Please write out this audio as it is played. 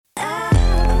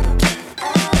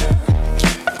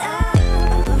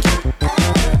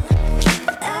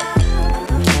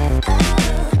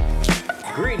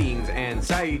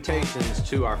Salutations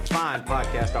to our fine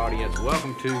podcast audience.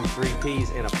 Welcome to 3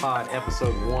 Ps in a Pod,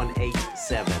 episode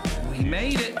 187. We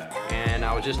made it. And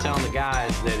I was just telling the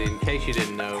guys that in case you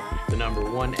didn't know, the number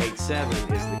 187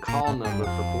 is the call number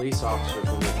for police officers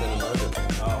when they've been murdered.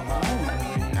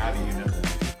 How do you know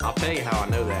that? I'll tell you how I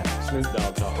know that. Snoop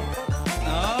Dogg song.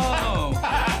 Oh.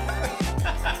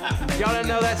 Y'all didn't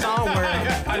know that song where I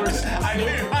knew.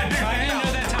 I didn't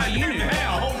know that's how you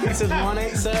knew. it says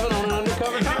 187 on an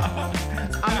undercover call?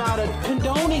 I'm not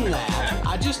condoning that.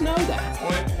 I just know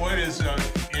that. What is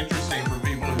interesting for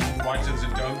people who watch this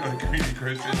and don't go to Community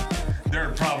Christian, there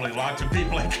are probably lots of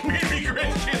people at Community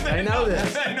Christian. They know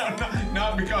this. They know,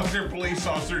 not because they're police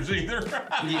officers either.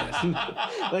 Yes.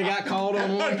 They got called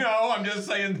on one. No, I'm just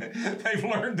saying they've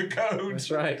learned the code. That's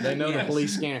right. They know the Yes.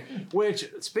 police scanner. Which,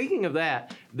 speaking of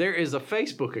that, there is a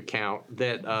Facebook account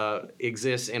that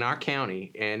exists in our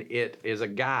county, and it is a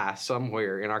guy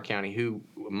somewhere in our county who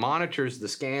monitors the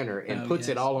scanner and puts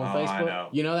it all on Oh, I Facebook. know.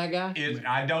 You know that guy?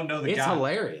 I don't know the It's guy.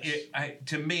 hilarious.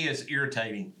 To me, it's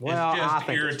irritating. Well, it's I just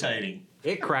think it's irritating.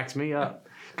 It cracks me up.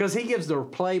 Because he gives the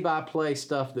play-by-play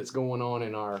stuff that's going on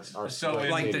in our So it's-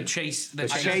 Like the city. chase. The I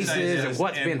just chases say this, and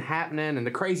what's and- been happening and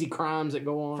the crazy crimes that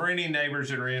go on. For any neighbors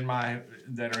that are in my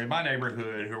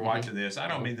neighborhood who are watching this, I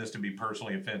don't mean this to be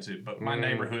personally offensive, but my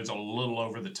neighborhood's a little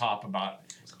over the top about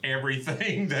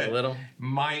everything that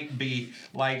might be.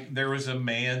 Like, there was a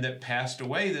man that passed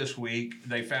away this week.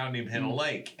 They found him in a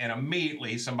lake, and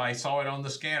immediately somebody saw it on the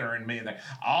scanner, and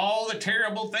all the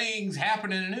terrible things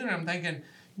happening, and I'm thinking,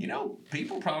 you know,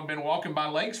 people probably been walking by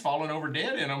lakes falling over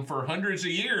dead in them for hundreds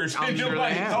of years. I'm and sure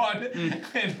nobody they have. thought.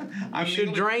 And I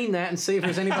should drain that and see if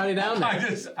there's anybody down there.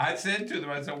 I said to them,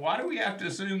 I said, why do we have to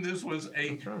assume this was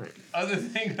That's right. other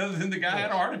than the guy had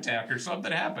a heart attack or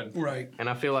something happened? Right. And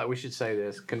I feel like we should say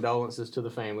this. Condolences to the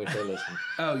family if they're listening.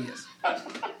 Oh, yes.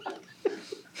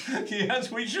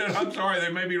 Yes, we should. I'm sorry.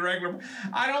 They may be regular.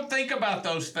 I don't think about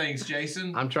those things,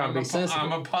 Jason. I'm trying to be sensitive.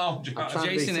 I'm apologizing. I'm trying to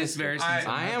be Jason is sensitive. very sensitive.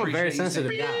 I am a very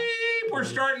sensitive guy. Beep, we're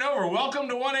starting over. Welcome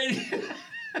to 180.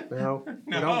 No,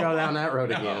 we don't go down that road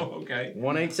again. No, okay.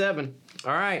 187.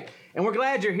 All right. And we're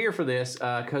glad you're here for this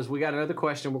because we got another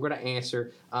question we're going to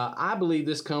answer. I believe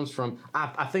this comes from,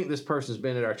 I think this person's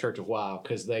been at our church a while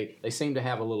because they seem to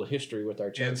have a little history with our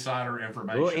church. Insider A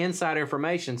information. little inside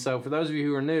information. So for those of you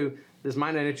who are new, this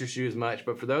might not interest you as much,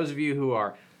 but for those of you who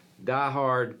are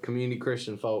diehard community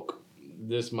Christian folk,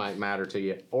 this might matter to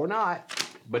you. Or not,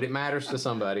 but it matters to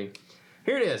somebody.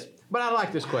 Here it is. But I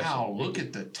like this question. Wow, look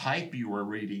at the type you were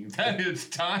reading. That is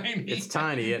tiny. It's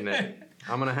tiny, isn't it?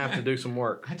 I'm going to have to do some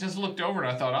work. I just looked over and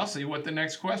I thought, I'll see what the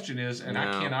next question is, and I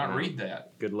No, cannot no. read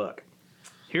that. Good luck.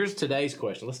 Here's today's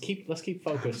question. Let's keep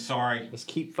focused. Sorry. Let's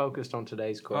keep focused on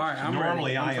today's All question. right. I'm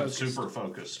Normally, ready. I'm I am focused. super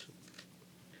focused.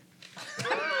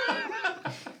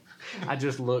 I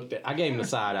just looked at. I gave him the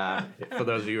side eye for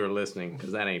those of you who are listening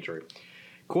because that ain't true.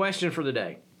 Question for the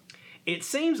day. It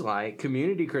seems like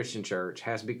Community Christian Church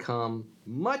has become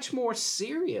much more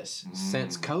serious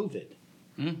since COVID.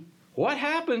 What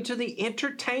happened to the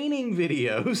entertaining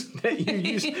videos that you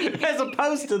used as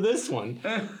opposed to this one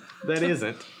that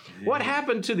isn't? What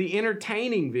happened to the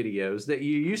entertaining videos that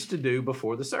you used to do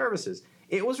before the services?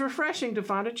 It was refreshing to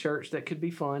find a church that could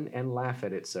be fun and laugh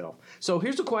at itself. So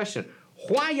here's the question.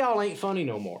 Why y'all ain't funny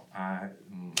no more?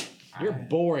 You're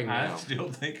boring now. I still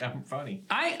think I'm funny.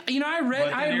 I But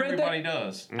read everybody that.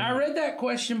 does. I read that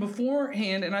question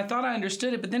beforehand, and I thought I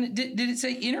understood it. But then did it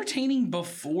say entertaining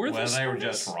before the Well, service? they were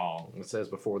just wrong. It says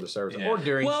before the service Yeah. or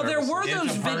during Well, there services. were It's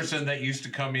those a person that used to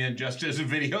come in just as the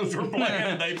videos were playing,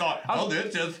 and they thought, oh,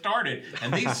 this just started.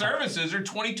 And these services are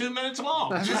 22 minutes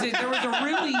long. I was gonna say, there was a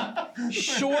really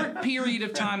short period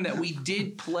of time that we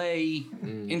did play.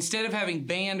 Instead of having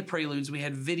band preludes, we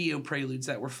had video preludes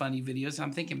that were funny videos. And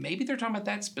I'm thinking maybe they're talking about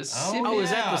that specific. Oh,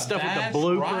 is that the stuff with that's the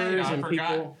bloopers right, I and forgot.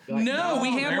 people? Like, No, we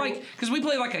had there- because we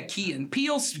played like a Key and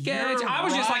Peele sketch. You're I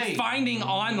was just like right. finding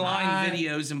online I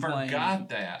videos and playing. Forgot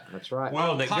that. That's right.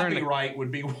 Well, Oh, during the- copyright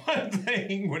would be one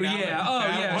thing. Yeah. Oh,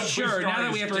 yeah, once we sure. Now started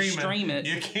that we have to stream it.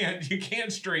 you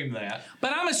can't stream that.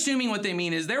 But I'm assuming what they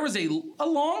mean is there was a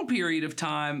long period of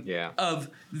time of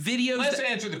videos. Let's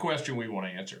answer the question we want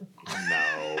to answer.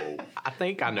 No. I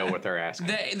think I know what they're asking.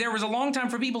 There was a long time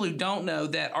for people who don't know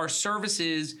that our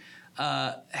services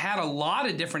had a lot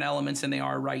of different elements than they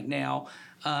are right now.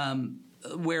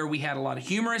 where we had a lot of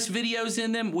humorous videos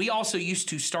in them. We also used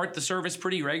to start the service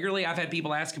pretty regularly. I've had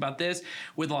people ask about this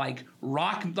with like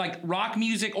rock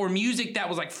music or music that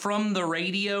was like from the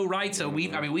radio, right? So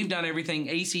we've done everything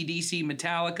AC/DC,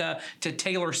 Metallica to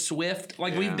Taylor Swift.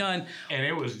 Like we've done. And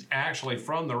it was actually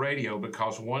from the radio,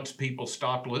 because once people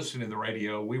stopped listening to the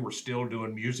radio, we were still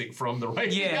doing music from the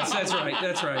radio. Yes, that's right.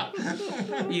 That's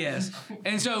right. Yes.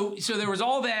 And so there was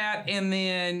all that, and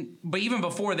then, but even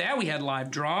before that, we had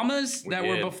live dramas that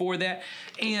were before that.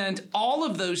 And all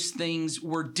of those things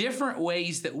were different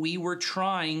ways that we were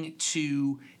trying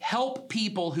to help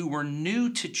people who were new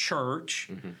to church.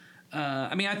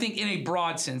 I mean, I think in a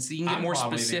broad sense, you can get more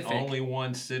specific. I'm probably the only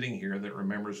one sitting here that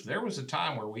remembers there was a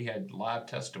time where we had live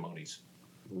testimonies.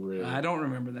 Really? I don't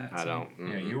remember that. I don't.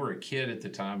 Yeah, you were a kid at the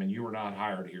time, and you were not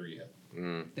hired here yet.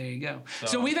 There you go.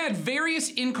 So we've had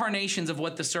various incarnations of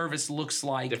what the service looks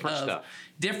like. Different stuff.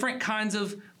 Different kinds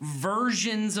of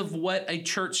versions of what a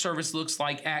church service looks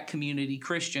like at Community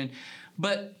Christian.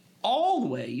 But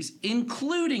always,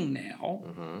 including now,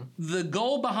 the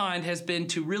goal behind has been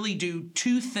to really do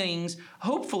two things,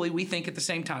 hopefully we think at the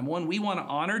same time. One, we want to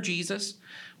honor Jesus.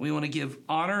 We want to give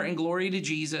honor and glory to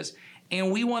Jesus.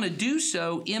 And we want to do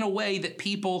so in a way that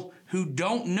people who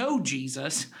don't know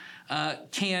Jesus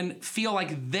can feel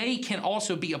like they can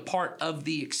also be a part of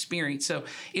the experience. So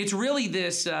it's really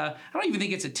this, I don't even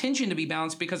think it's a tension to be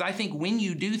balanced, because I think when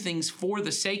you do things for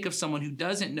the sake of someone who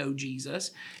doesn't know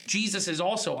Jesus, Jesus is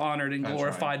also honored and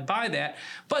glorified by that.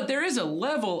 But there is a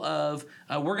level of,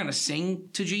 we're going to sing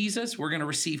to Jesus, we're going to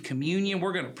receive communion,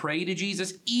 we're going to pray to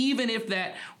Jesus, even if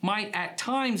that might at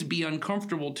times be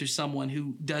uncomfortable to someone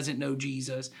who doesn't know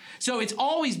Jesus. So it's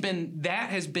always been, that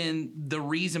has been the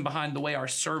reason behind the way our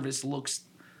service looks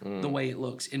the way it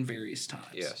looks in various times.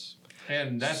 Yes.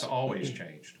 And that's always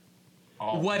changed.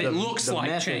 Always. What it looks the like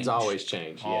methods change. always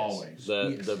change. Yes. Always.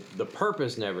 The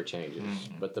purpose never changes,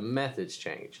 but the methods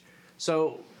change.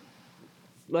 So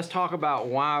let's talk about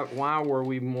why were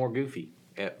we more goofy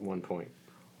at one point?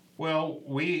 Well,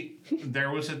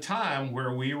 there was a time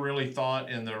where we really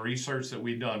thought, in the research that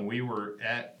we'd done, we were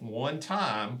at one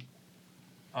time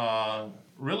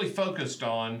really focused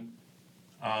on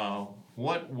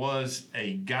what was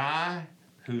a guy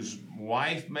whose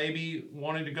wife maybe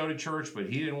wanted to go to church, but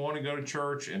he didn't want to go to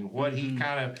church, and what he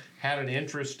kind of had an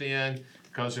interest in,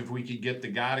 because if we could get the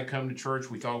guy to come to church,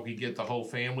 we thought we could get the whole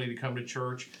family to come to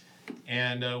church.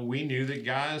 And we knew that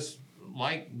guys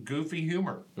like goofy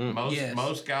humor.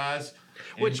 Most guys.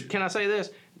 Which, can I say this?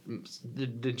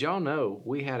 Did y'all know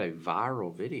we had a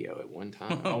viral video at one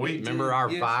time? Oh, we remember our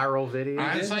viral video?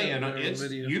 I'm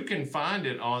saying you can find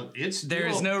it on. There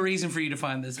is no reason for you to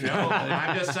find this video. No,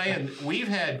 I'm just saying we've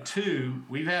had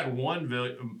one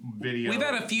video. We've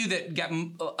had a few that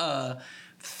got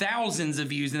thousands of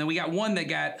views, and then we got one that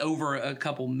got over a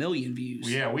couple million views.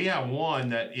 Yeah, we have one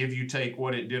that if you take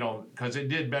what it did on, because it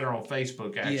did better on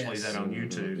Facebook actually than on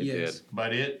YouTube. It did.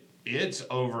 But it's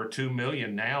over 2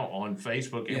 million now on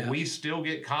Facebook, and we still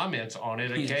get comments on it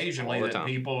occasionally that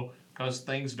people, because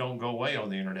things don't go away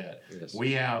on the internet. Yes.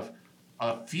 We have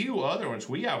a few other ones.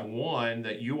 We have one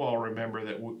that you all remember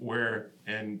that where,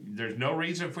 and there's no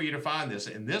reason for you to find this,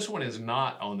 and this one is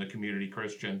not on the Community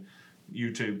Christian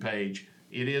YouTube page.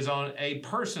 It is on a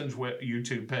person's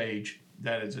YouTube page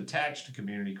that is attached to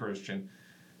Community Christian,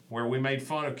 where we made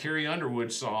fun of Carrie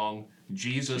Underwood's song,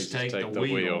 Jesus Take the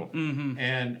Wheel.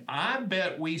 And I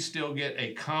bet we still get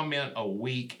a comment a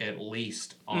week at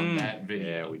least on that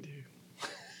video. Yeah, we do.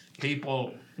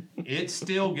 People, it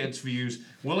still gets views.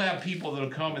 We'll have people that'll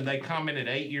come and they commented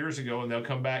 8 years ago, and they'll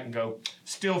come back and go,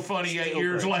 still funny 8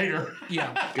 years later.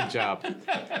 Yeah. Good job.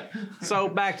 So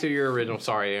back to your original.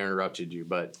 Sorry I interrupted you,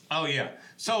 but oh yeah.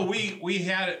 So we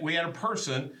had a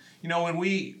person. You know, when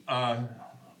we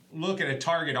look at a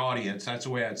target audience, that's the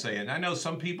way I'd say it. And I know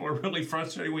some people are really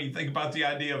frustrated when you think about the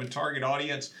idea of a target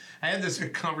audience. I had this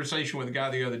conversation with a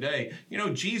guy the other day. You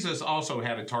know, Jesus also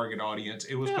had a target audience.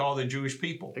 It was called the Jewish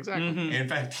people. exactly. In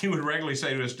fact, he would regularly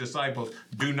say to his disciples,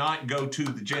 do not go to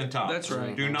the Gentiles. That's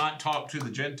right. Do not talk to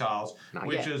the Gentiles,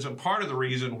 which is a part of the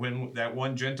reason when that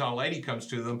one Gentile lady comes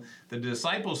to them, the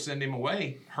disciples send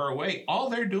her away. All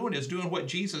they're doing is doing what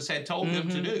Jesus had told them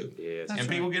to do. Yes. And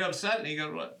people get upset, and he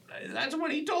goes, well, that's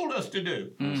what he told us to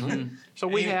do. So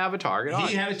we have a target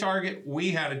audience. He had a target.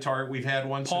 We had a target. We've had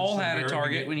one Paul since the had a very target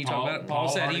beginning. when you talk about it. Paul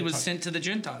said had he a was target. sent to the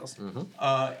Gentiles.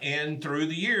 And through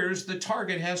the years, the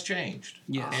target has changed.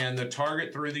 Yes. And the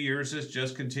target through the years has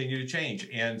just continued to change.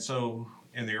 And so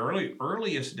in the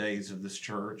earliest days of this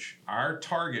church, our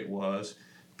target was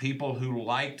people who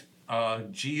liked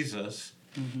Jesus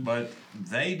but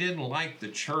they didn't like the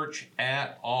church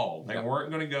at all. They weren't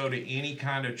going to go to any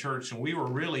kind of church, and we were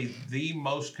really the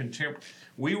most contemporary.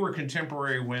 We were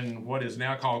contemporary when what is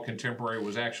now called contemporary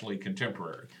was actually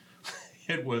contemporary.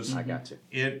 It was. I got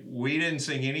you. We didn't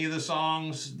sing any of the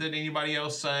songs that anybody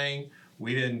else sang.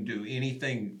 We didn't do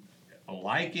anything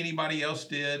like anybody else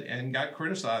did, and got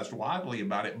criticized widely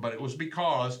about it. But it was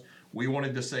because we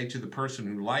wanted to say to the person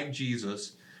who liked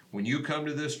Jesus, when you come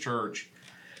to this church,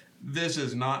 this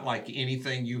is not like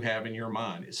anything you have in your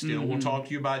mind. It still will talk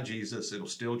to you about Jesus. It'll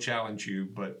still challenge you,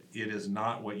 but it is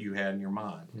not what you had in your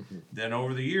mind. Then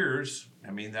over the years,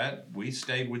 I mean, that we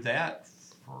stayed with that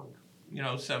for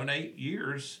 7-8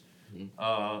 years,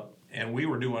 and we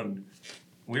were doing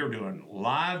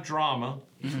live drama.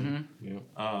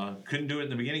 Couldn't do it in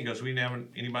the beginning because we didn't have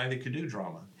anybody that could do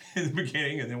drama in the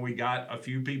beginning, and then we got a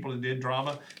few people that did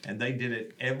drama, and they did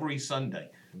it every Sunday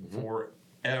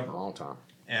forever, Long time.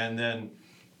 and then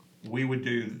we would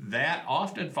do that,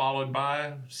 often followed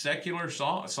by secular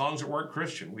songs that weren't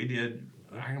Christian.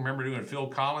 I can remember doing Phil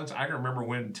Collins. I can remember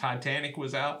when Titanic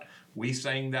was out, we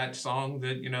sang that song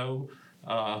that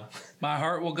My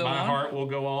Heart Will Go On. My Heart Will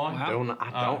Go On. Wow.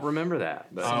 I don't remember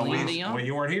that. But Well,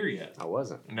 you weren't here yet. I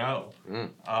wasn't. No.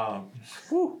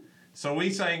 So we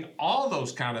sang all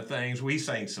those kind of things. We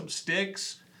sang some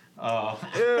Styx.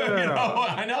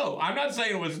 I know. I'm not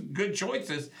saying it was good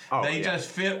choices. They just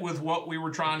fit with what we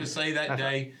were trying to say that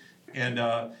day.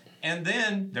 And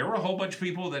then there were a whole bunch of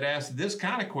people that asked this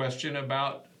kind of question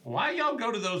about why y'all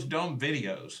go to those dumb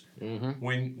videos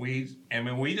when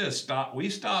we just stopped. We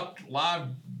stopped live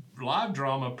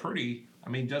drama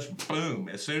just boom.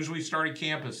 As soon as we started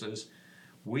campuses,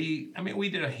 we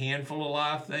did a handful of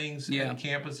live things in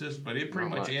campuses, but it pretty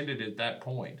much ended at that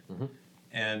point.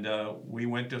 And we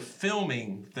went to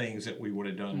filming things that we would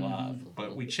have done live,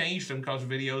 but we changed them because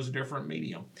video is a different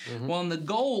medium. Well, and the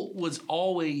goal was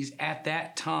always at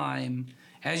that time,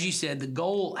 as you said, the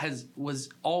goal was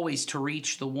always to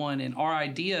reach the one, and our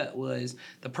idea was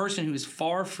the person who is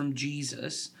far from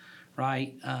Jesus,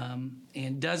 right,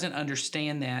 and doesn't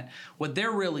understand that. What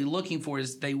they're really looking for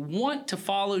is they want to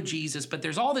follow Jesus, but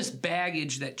there's all this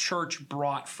baggage that church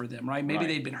brought for them, right? Maybe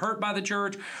they'd been hurt by the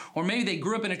church, or maybe they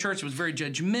grew up in a church that was very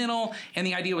judgmental, and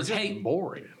the idea was,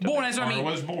 boring. That's what I mean. It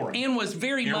was boring. And was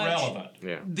very irrelevant.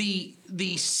 Much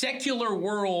the secular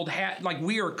world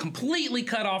we are completely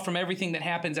cut off from everything that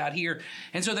happens out here.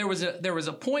 And so there was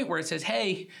a point where it says,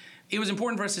 hey, it was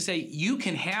important for us to say, you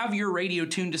can have your radio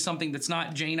tuned to something that's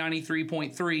not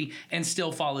J93.3 and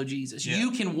still follow Jesus. Yeah.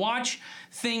 You can watch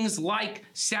things like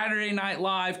Saturday Night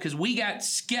Live, because we got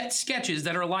sketches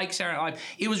that are like Saturday Night Live.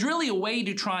 It was really a way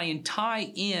to try and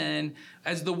tie in,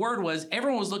 as the word was,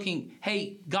 everyone was looking,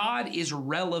 hey, God is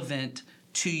relevant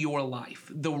to your life.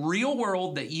 The real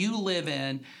world that you live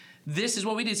in, this is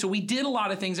what we did. So we did a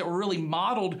lot of things that were really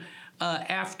modeled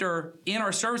in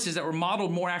our services, that were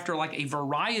modeled more after like a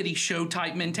variety show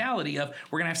type mentality of,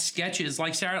 we're going to have sketches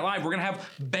like Saturday Night Live. We're going to have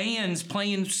bands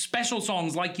playing special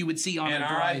songs like you would see on a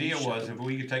variety show. And our idea was, if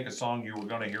we could take a song you were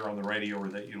going to hear on the radio or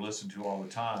that you listen to all the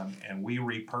time, and we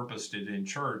repurposed it in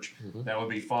church, that would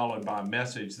be followed by a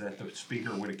message that the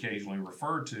speaker would occasionally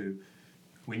refer to.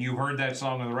 When you heard that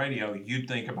song on the radio, you'd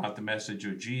think about the message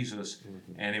of Jesus,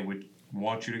 and it would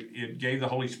it gave the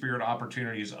Holy Spirit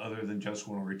opportunities other than just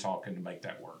when we were talking to make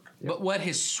that work. But what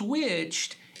has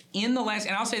switched in the last,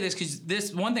 and I'll say this because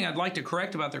this one thing I'd like to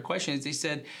correct about their question is they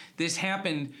said this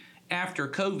happened after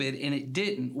COVID, and it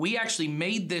didn't. We actually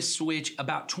made this switch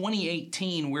about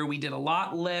 2018, where we did a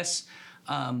lot less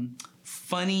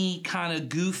funny, kind of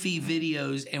goofy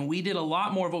videos, and we did a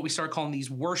lot more of what we started calling these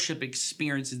worship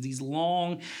experiences, these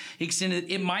long, extended,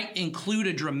 it might include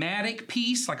a dramatic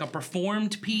piece, like a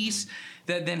performed piece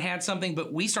that then had something,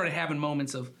 but we started having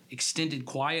moments of extended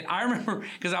quiet. I remember,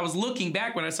 because I was looking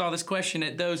back when I saw this question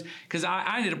at those, because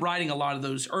I ended up writing a lot of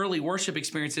those early worship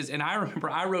experiences, and I remember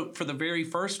I wrote for the very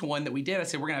first one that we did, I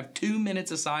said, we're going to have 2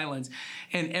 minutes of silence,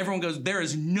 and everyone goes, there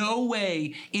is no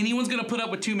way anyone's going to put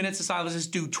up with 2 minutes of silence. Let's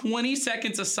do 20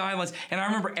 seconds of silence. And I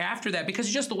remember after that, because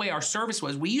just the way our service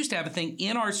was, we used to have a thing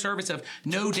in our service of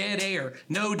no dead air,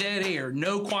 no dead air,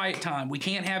 no quiet time. We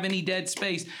can't have any dead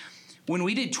space. When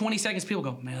we did 20 seconds, people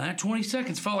go, man, that 20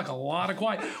 seconds felt like a lot of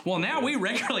quiet. Well, now we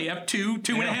regularly have two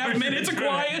and a half minutes of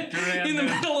quiet in the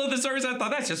middle of the service. I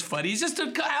thought that's just funny. It's just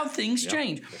how things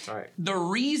change. That's right. The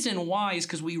reason why is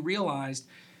because we realized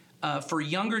for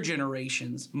younger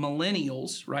generations,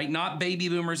 millennials, right, not baby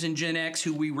boomers and Gen X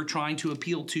who we were trying to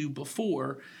appeal to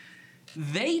before,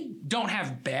 they don't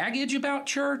have baggage about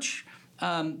church.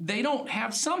 They don't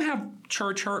have, some have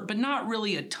church hurt, but not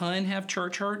really a ton have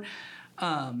church hurt.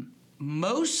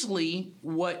 mostly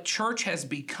what church has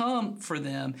become for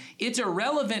them, it's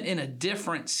irrelevant in a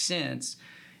different sense.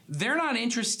 They're not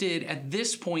interested at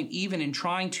this point even in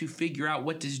trying to figure out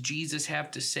what does Jesus have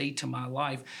to say to my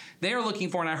life. They are looking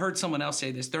for, and I heard someone else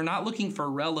say this, they're not looking for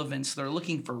relevance, they're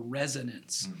looking for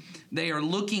resonance. They are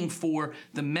looking for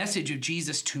the message of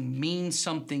Jesus to mean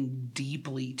something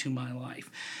deeply to my life.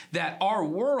 That our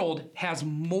world has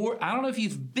more, I don't know if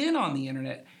you've been on the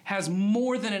internet, has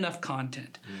more than enough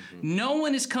content. No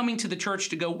one is coming to the church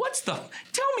to go, tell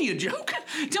me a joke.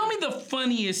 Tell me the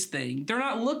funniest thing. They're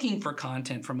not looking for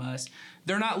content from us.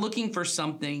 They're not looking for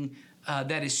something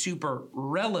that is super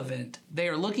relevant. They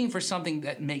are looking for something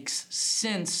that makes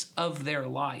sense of their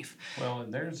life. Well,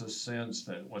 and there's a sense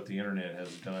that what the internet has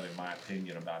done, in my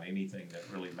opinion, about anything that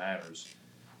really matters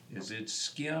is it's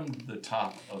skimmed the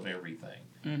top of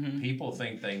everything. People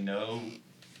think they know.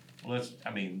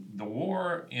 The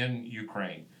war in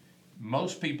Ukraine,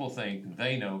 most people think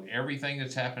they know everything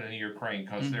that's happening in Ukraine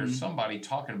because there's somebody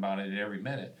talking about it every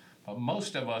minute. But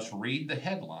most of us read the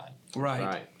headline.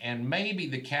 Right. And maybe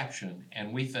the caption,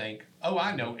 and we think, oh,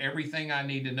 I know everything I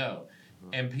need to know.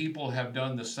 And people have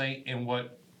done the same in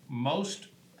what most,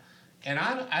 and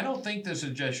I don't think this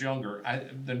is just younger.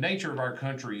 The nature of our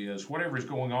country is whatever's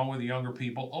going on with the younger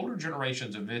people, older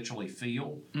generations eventually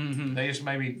feel. They just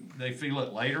they feel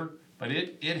it later, but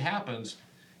it happens.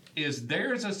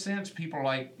 There's a sense people are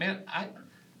like, man,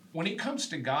 when it comes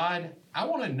to God, I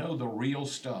want to know the real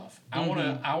stuff. I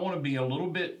want to be a little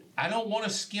bit. I don't want to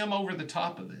skim over the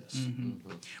top of this.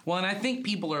 Well, and I think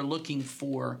people are looking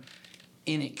for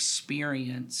an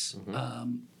experience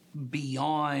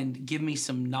beyond give me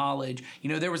some knowledge.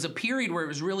 There was a period where it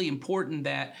was really important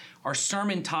that our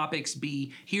sermon topics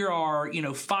be, here are,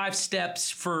 5 steps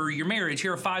for your marriage.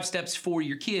 Here are 5 steps for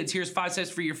your kids. Here's 5 steps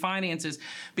for your finances.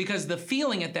 Because the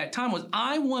feeling at that time was,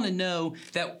 I want to know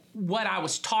that what I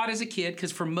was taught as a kid,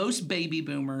 because for most baby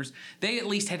boomers, they at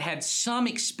least had some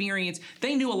experience.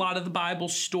 They knew a lot of the Bible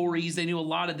stories. They knew a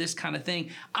lot of this kind of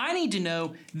thing. I need to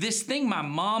know this thing my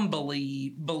mom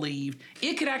believed,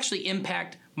 it could actually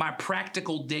impact my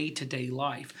practical day-to-day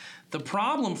life. The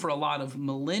problem for a lot of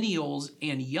millennials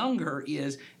and younger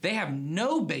is they have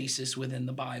no basis within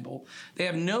the Bible. They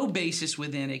have no basis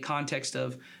within a context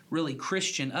of really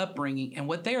Christian upbringing. And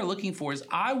what they are looking for is,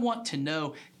 I want to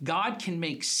know God can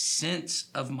make sense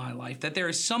of my life, that there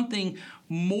is something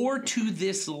more to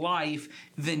this life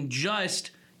than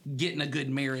just getting a good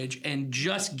marriage and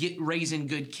just raising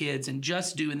good kids and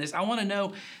just doing this. I want to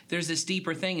know there's this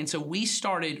deeper thing. And so we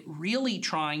started really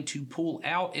trying to pull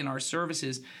out in our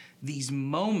services these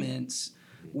moments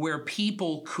where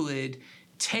people could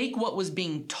take what was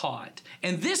being taught.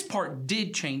 And this part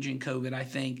did change in COVID, I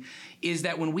think, is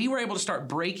that when we were able to start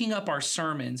breaking up our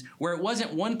sermons, where it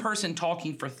wasn't one person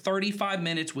talking for 35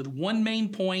 minutes with one main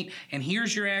point, and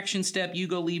here's your action step, you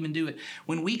go leave and do it.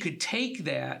 When we could take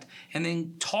that and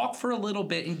then talk for a little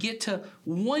bit and get to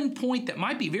one point that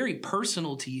might be very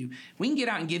personal to you, we can get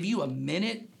out and give you a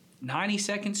minute, 90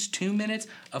 seconds, 2 minutes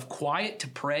of quiet to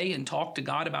pray and talk to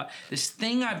God about this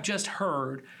thing I've just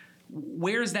heard.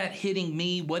 Where's that hitting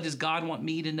me? What does God want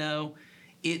me to know?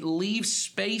 It leaves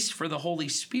space for the Holy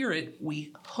Spirit.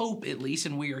 We hope, at least,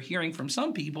 and we are hearing from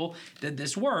some people that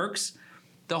this works.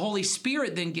 The Holy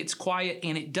Spirit then gets quiet,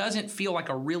 and it doesn't feel like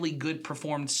a really good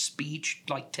performed speech,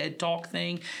 like TED Talk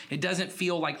thing. It doesn't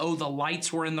feel like, oh, the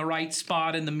lights were in the right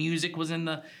spot and the music was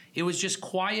it was just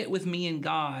quiet with me and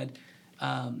God.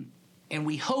 And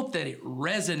we hope that it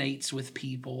resonates with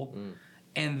people,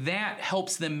 and that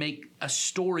helps them make a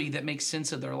story that makes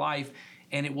sense of their life,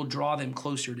 and it will draw them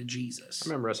closer to Jesus. I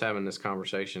remember us having this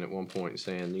conversation at one point,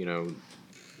 saying,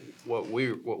 what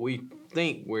we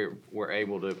think we're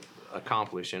able to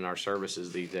accomplish in our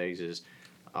services these days is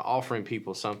offering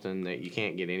people something that you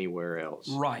can't get anywhere else.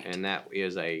 Right. And that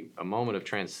is a moment of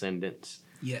transcendence.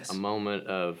 Yes. A moment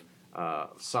of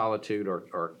solitude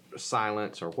or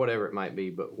silence or whatever it might be,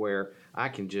 but where I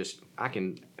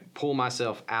can pull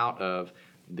myself out of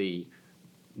the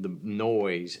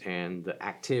noise and the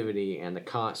activity and the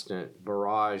constant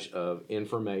barrage of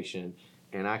information,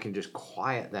 and I can just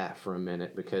quiet that for a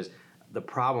minute, because the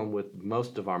problem with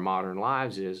most of our modern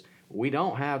lives is we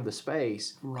don't have the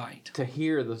space to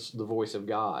hear the voice of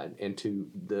God and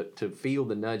to feel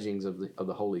the nudgings of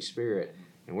the Holy Spirit.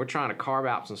 And we're trying to carve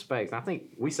out some space. And I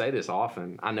think we say this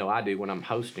often. I know I do when I'm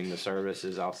hosting the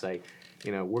services. I'll say,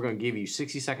 we're going to give you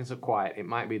 60 seconds of quiet. It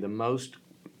might be the most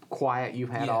quiet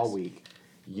you've had all week.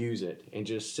 Use it and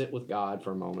just sit with God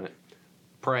for a moment.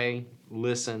 Pray,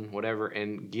 listen, whatever,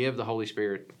 and give the Holy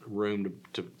Spirit room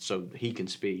so He can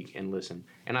speak and listen.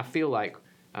 And I feel like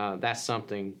that's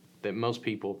something that most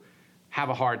people have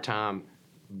a hard time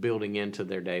building into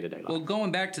their day-to-day life. Well,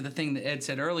 going back to the thing that Ed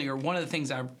said earlier, one of the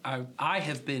things I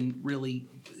have been really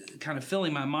kind of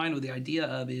filling my mind with the idea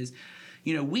of is,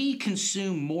 we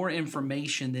consume more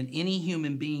information than any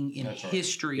human being in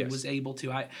history was able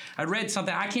to. I read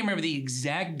something, I can't remember the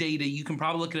exact data, you can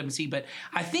probably look it up and see, but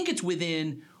I think it's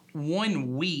within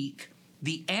 1 week,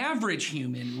 the average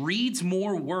human reads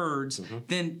more words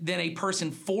than a person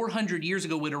 400 years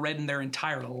ago would have read in their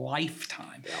entire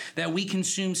lifetime. Yeah. That we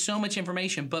consume so much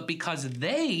information, but because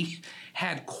they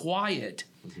had quiet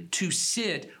to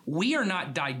sit, we are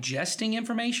not digesting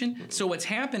information. So what's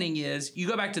happening is, you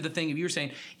go back to the thing you were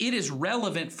saying, it is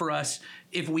relevant for us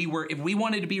if we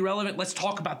wanted to be relevant, let's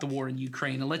talk about the war in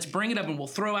Ukraine and let's bring it up and we'll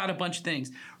throw out a bunch of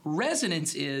things.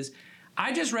 Resonance is,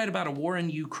 I just read about a war in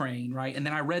Ukraine, right? And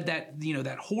then I read that,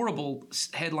 that horrible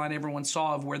headline everyone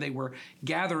saw of where they were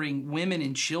gathering women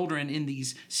and children in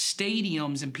these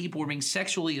stadiums and people were being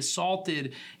sexually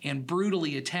assaulted and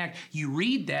brutally attacked. You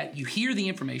read that, you hear the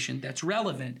information that's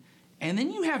relevant, and then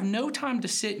you have no time to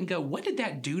sit and go, what did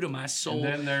that do to my soul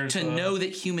to know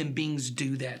that human beings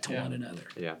do that to one another?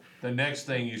 Yeah. The next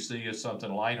thing you see is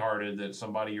something lighthearted that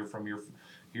somebody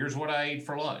here's what I ate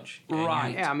for lunch.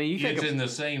 Right. Yeah, I mean, it's in the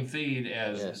same feed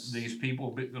as these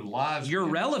people lives. You're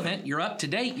relevant. You're up to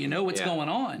date. You know what's going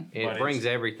on. And it brings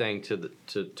everything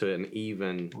to an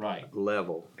even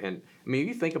level. And I mean, if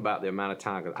you think about the amount of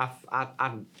time, because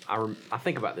I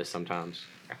think about this sometimes.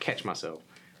 I catch myself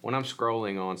when I'm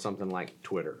scrolling on something like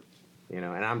Twitter, and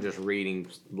I'm just reading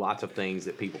lots of things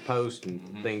that people post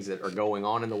and things that are going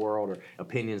on in the world or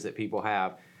opinions that people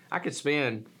have. I could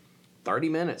spend 30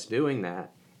 minutes doing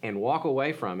that and walk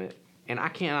away from it, and I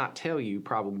cannot tell you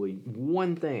probably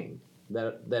one thing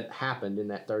that happened in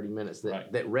that 30 minutes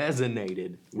that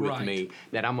resonated with me,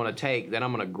 that I'm going to take, that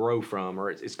I'm going to grow from,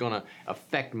 or it's going to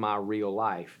affect my real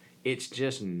life. It's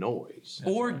just noise.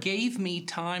 Or gave me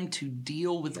time to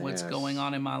deal with what's going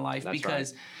on in my life.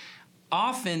 Because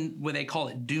often, what they call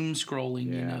it doom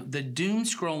scrolling, the doom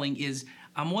scrolling is,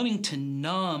 I'm wanting to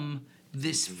numb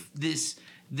this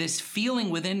feeling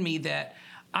within me that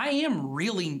I am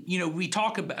really, we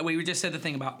just said the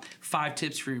thing about 5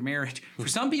 tips for your marriage. For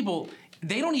some people,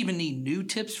 they don't even need new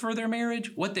tips for their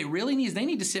marriage. What they really need is they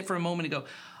need to sit for a moment and go,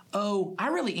 oh, I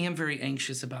really am very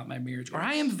anxious about my marriage, or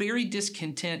I am very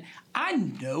discontent. I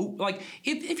know, like,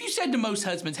 if you said to most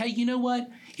husbands, hey, you know what?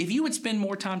 If you would spend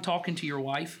more time talking to your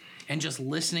wife and just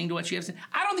listening to what she has to say,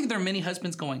 I don't think there are many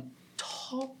husbands going,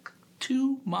 talk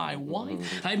to my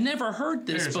wife. I've never heard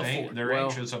this before. They're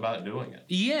anxious about doing it.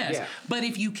 Yes, but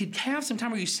if you could have some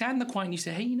time where you sat in the quiet and you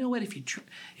say, hey, you know what?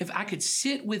 If I could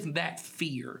sit with that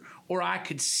fear, or I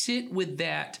could sit with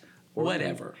that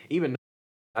whatever. Even,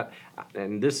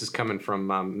 and this is coming from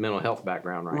my mental health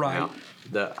background right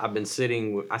now.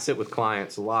 I sit with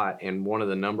clients a lot, and one of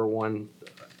the number one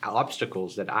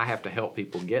obstacles that I have to help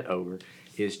people get over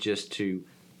is just to,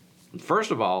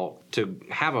 first of all, to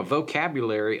have a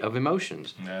vocabulary of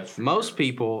emotions. Most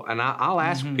people, and I'll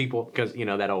ask people, because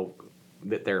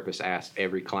that therapist asks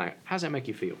every client, how does that make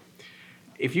you feel?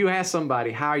 If you ask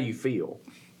somebody how you feel,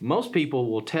 most people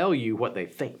will tell you what they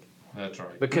think. That's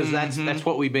right. Because that's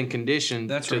what we've been conditioned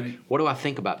to. Right. What do I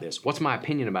think about this? What's my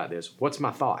opinion about this? What's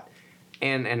my thought?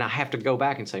 And I have to go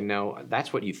back and say, no,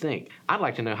 that's what you think. I'd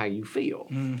like to know how you feel.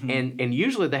 And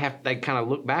usually they kind of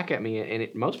look back at me,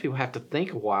 and most people have to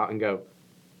think a while and go,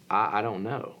 I don't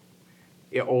know.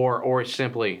 Or it's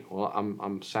simply, well,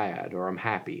 I'm sad, or I'm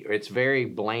happy. It's very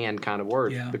bland kind of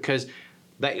words because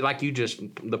that, like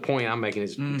the point I'm making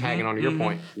is tagging on to your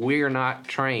point. We are not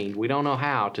trained. We don't know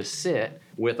how to sit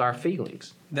with our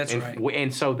feelings. That's right.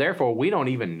 And so therefore we don't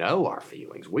even know our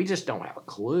feelings. We just don't have a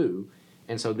clue.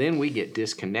 And so then we get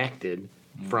disconnected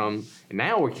from,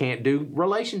 now we can't do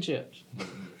relationships.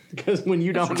 Because when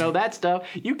you don't know that stuff,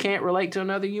 you can't relate to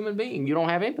another human being. You don't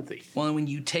have empathy. Well, and when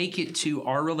you take it to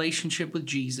our relationship with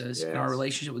Jesus and our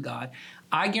relationship with God,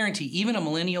 I guarantee even a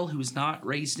millennial who is not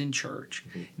raised in church,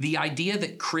 the idea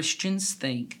that Christians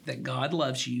think that God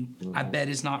loves you, I bet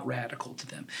is not radical to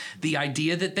them. The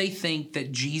idea that they think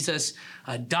that Jesus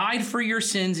died for your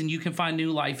sins and you can find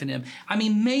new life in him. I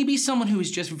mean, maybe someone who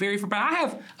is just but I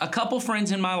have a couple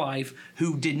friends in my life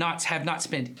who have not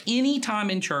spent any time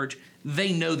in church.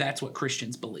 They know that's what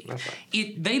Christians believe.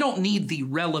 Right. They don't need the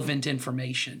relevant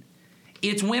information.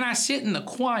 It's when I sit in the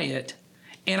quiet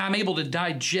and I'm able to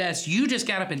digest. You just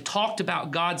got up and talked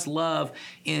about God's love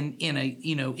in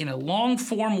a long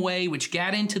form way, which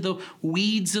got into the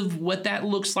weeds of what that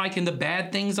looks like and the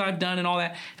bad things I've done and all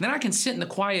that. And then I can sit in the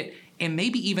quiet and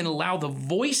maybe even allow the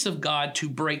voice of God to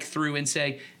break through and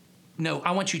say, No,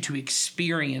 I want you to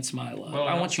experience my love. Well,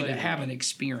 I I'll want you say to have an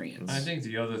experience. I think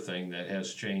the other thing that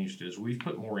has changed is we've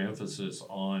put more emphasis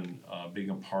on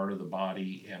being a part of the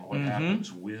body and what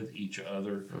happens with each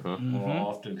other. We'll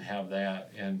often have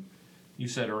that. And you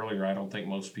said earlier, I don't think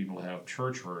most people have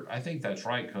church hurt. I think that's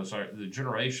right, because the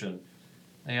generation,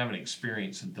 they haven't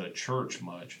experienced the church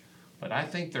much. But I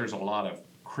think there's a lot of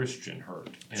Christian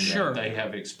hurt. And Sure. that they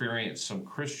have experienced some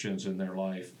Christians in their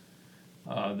life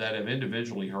that have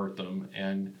individually hurt them,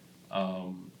 and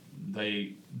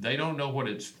they don't know what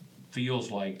it feels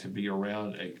like to be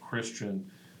around a Christian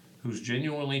who's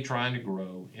genuinely trying to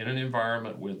grow in an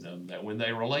environment with them, that when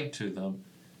they relate to them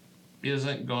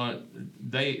isn't going,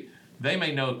 they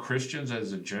may know Christians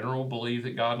as a general believe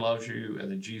that God loves you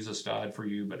and that Jesus died for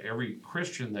you, but every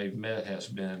Christian they've met has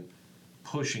been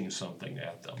pushing something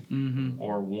at them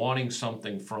or wanting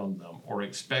something from them or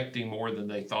expecting more than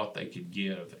they thought they could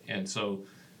give. And so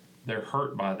they're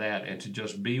hurt by that. And to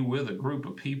just be with a group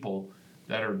of people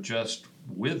that are just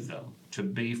with them, to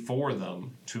be for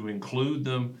them, to include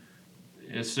them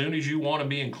as soon as you want to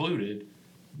be included,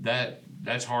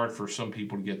 that's hard for some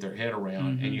people to get their head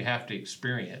around, and you have to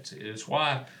experience it. It's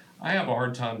why I have a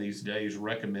hard time these days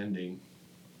recommending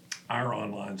our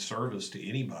online service to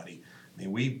anybody. I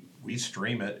mean, we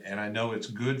stream it, and I know it's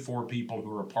good for people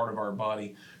who are a part of our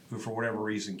body who, for whatever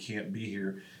reason, can't be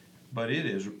here. But it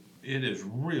is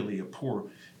really a poor.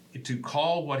 To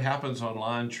call what happens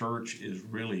online church is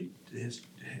really it's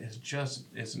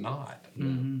not.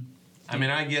 I mean,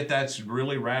 I get that's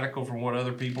really radical from what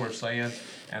other people are saying,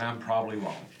 and I'm probably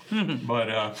wrong. But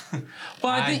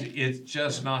well, I think it's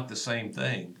just not the same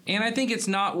thing. And I think it's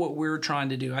not what we're trying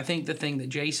to do. I think the thing that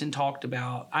Jason talked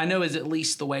about, I know is at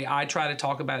least the way I try to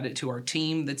talk about it to our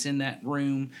team that's in that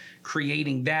room,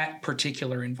 creating that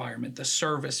particular environment, the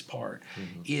service part,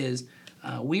 is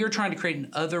we are trying to create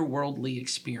an otherworldly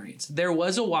experience. There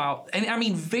was a while, and I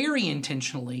mean very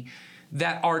intentionally,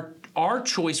 that our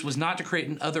choice was not to create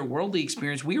an otherworldly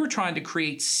experience. We were trying to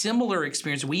create similar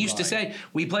experiences. We used to say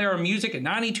we play our music at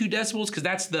 92 decibels because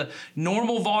that's the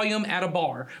normal volume at a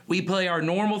bar. We play our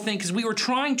normal thing because we were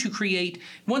trying to create,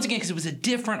 once again, because it was a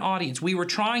different audience. We were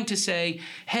trying to say,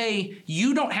 hey,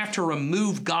 you don't have to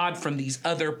remove God from these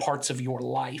other parts of your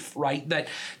life, right? That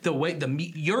the way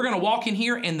you're going to walk in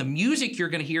here and the music you're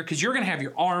going to hear, because you're going to have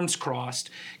your arms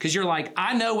crossed because you're like,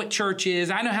 I know what church is.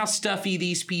 I know how stuffy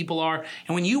these people are.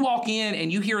 And when you walk in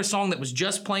and you hear a song that was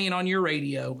just playing on your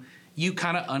radio, you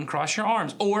kind of uncross your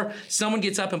arms. Or someone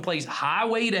gets up and plays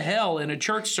Highway to Hell in a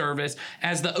church service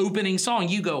as the opening song.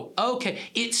 You go, okay,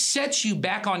 it sets you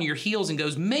back on your heels and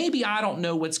goes, maybe I don't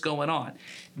know what's going on.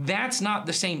 That's not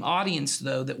the same audience,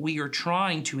 though, that we are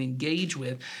trying to engage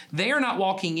with. They are not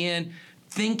walking in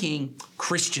thinking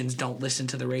Christians don't listen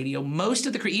to the radio. Most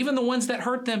of even the ones that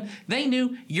hurt them, they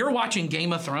knew you're watching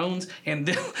Game of Thrones and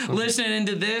listening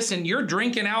to this and you're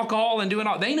drinking alcohol and doing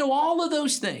all. They know all of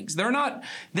those things.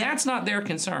 That's not their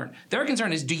concern. Their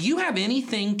concern is, do you have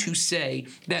anything to say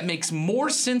that makes more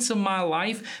sense of my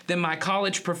life than my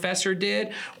college professor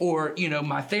did, or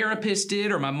my therapist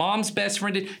did, or my mom's best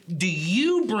friend did? Do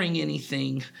you bring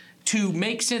anything to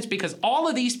make sense? Because all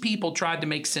of these people tried to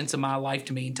make sense of my life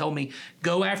to me and told me,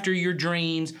 go after your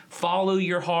dreams, follow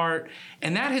your heart.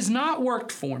 And that has not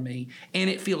worked for me. And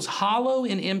it feels hollow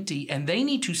and empty. And they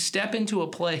need to step into a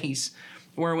place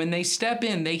where when they step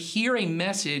in, they hear a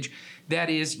message that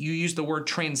is, you use the word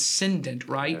transcendent,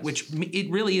 right? Yes. Which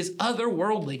it really is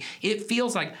otherworldly. It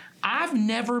feels like I've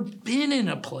never been in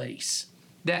a place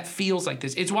that feels like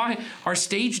this. It's why our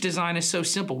stage design is so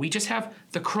simple. We just have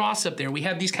the cross up there. We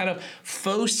have these kind of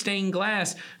faux stained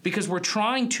glass because we're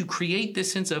trying to create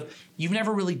this sense of you've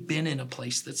never really been in a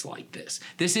place that's like this.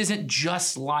 This isn't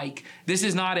just like, this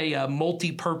is not a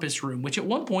multi-purpose room, which at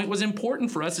one point was important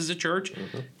for us as a church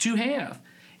to have.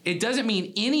 It doesn't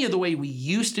mean any of the way we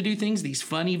used to do things, these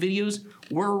funny videos,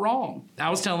 were wrong.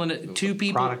 I was telling two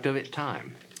people. Product of its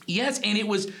time. Yes, and it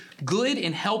was good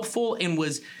and helpful and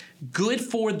was good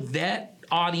for that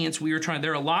audience we were trying. There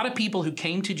are a lot of people who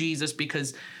came to Jesus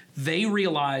because they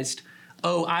realized,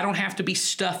 oh, I don't have to be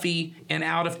stuffy and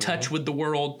out of touch with the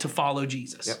world to follow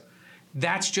Jesus. Yep.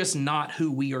 That's just not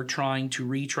who we are trying to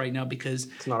reach right now, because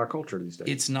it's not our culture these days.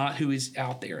 It's not who is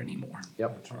out there anymore.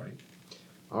 Yep. That's right.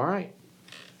 All right.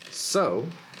 So,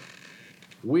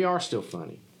 we are still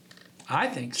funny. I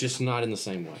think so. Just not in the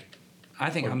same way.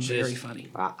 I think I'm very funny.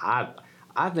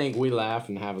 I think we laugh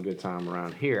and have a good time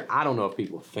around here. I don't know if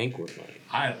people think we're funny.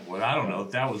 I don't know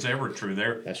if that was ever true.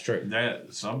 That's true.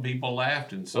 That some people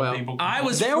laughed and some people.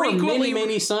 There were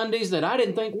many Sundays that I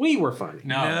didn't think we were funny.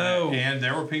 No, and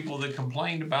there were people that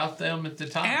complained about them at the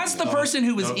time. As the person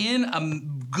who was in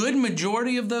a good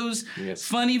majority of those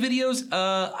funny videos,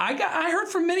 I heard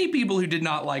from many people who did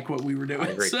not like what we were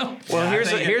doing. So, well,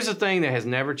 here's the thing that has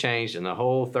never changed in the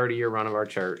whole 30-year run of our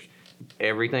church.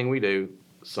 Everything we do,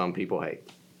 some people hate.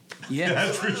 Yes.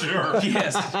 That's for sure.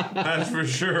 Yes. That's for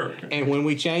sure. And when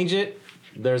we change it,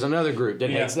 there's another group that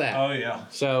hates that. Oh, yeah.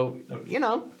 So,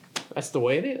 that's the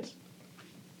way it is.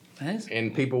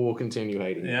 And people will continue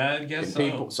hating. Yeah, I guess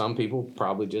so. Some people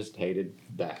probably just hated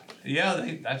that.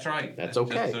 Yeah, that's right. That's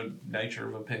okay. Just the nature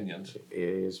of opinions. It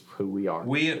is who we are.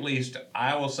 We, at least,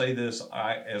 I will say this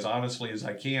as honestly as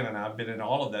I can, and I've been in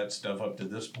all of that stuff up to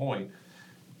this point.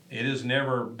 It has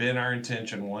never been our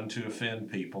intention, one, to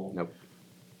offend people. Nope.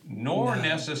 Nor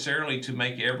necessarily to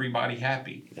make everybody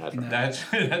happy. That's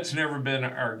right. That's never been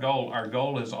our goal. Our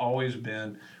goal has always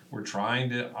been we're trying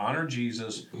to honor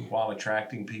Jesus while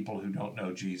attracting people who don't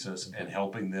know Jesus and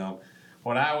helping them.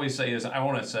 What I always say is I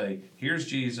want to say, here's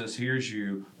Jesus, here's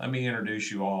you. Let me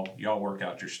introduce you all. Y'all work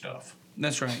out your stuff.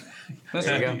 That's right. That's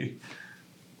there right. you go.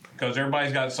 Because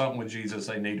everybody's got something with Jesus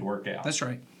they need to work out. That's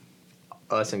right.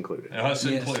 Us included. Us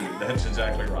included. That's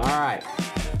exactly right. All right.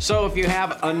 So if you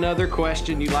have another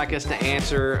question you'd like us to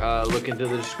answer, look into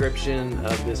the description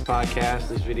of this podcast,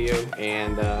 this video,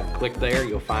 and click there.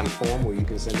 You'll find a form where you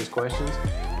can send us questions.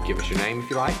 Give us your name if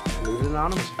you like. Leave it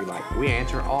anonymous if you like. We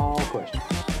answer all questions.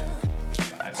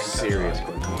 Serious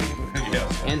questions.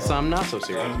 Yes. And some not so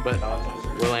serious, but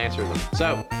we'll answer them.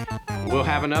 So we'll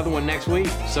have another one next week.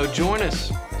 So join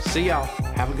us. See y'all.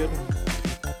 Have a good one.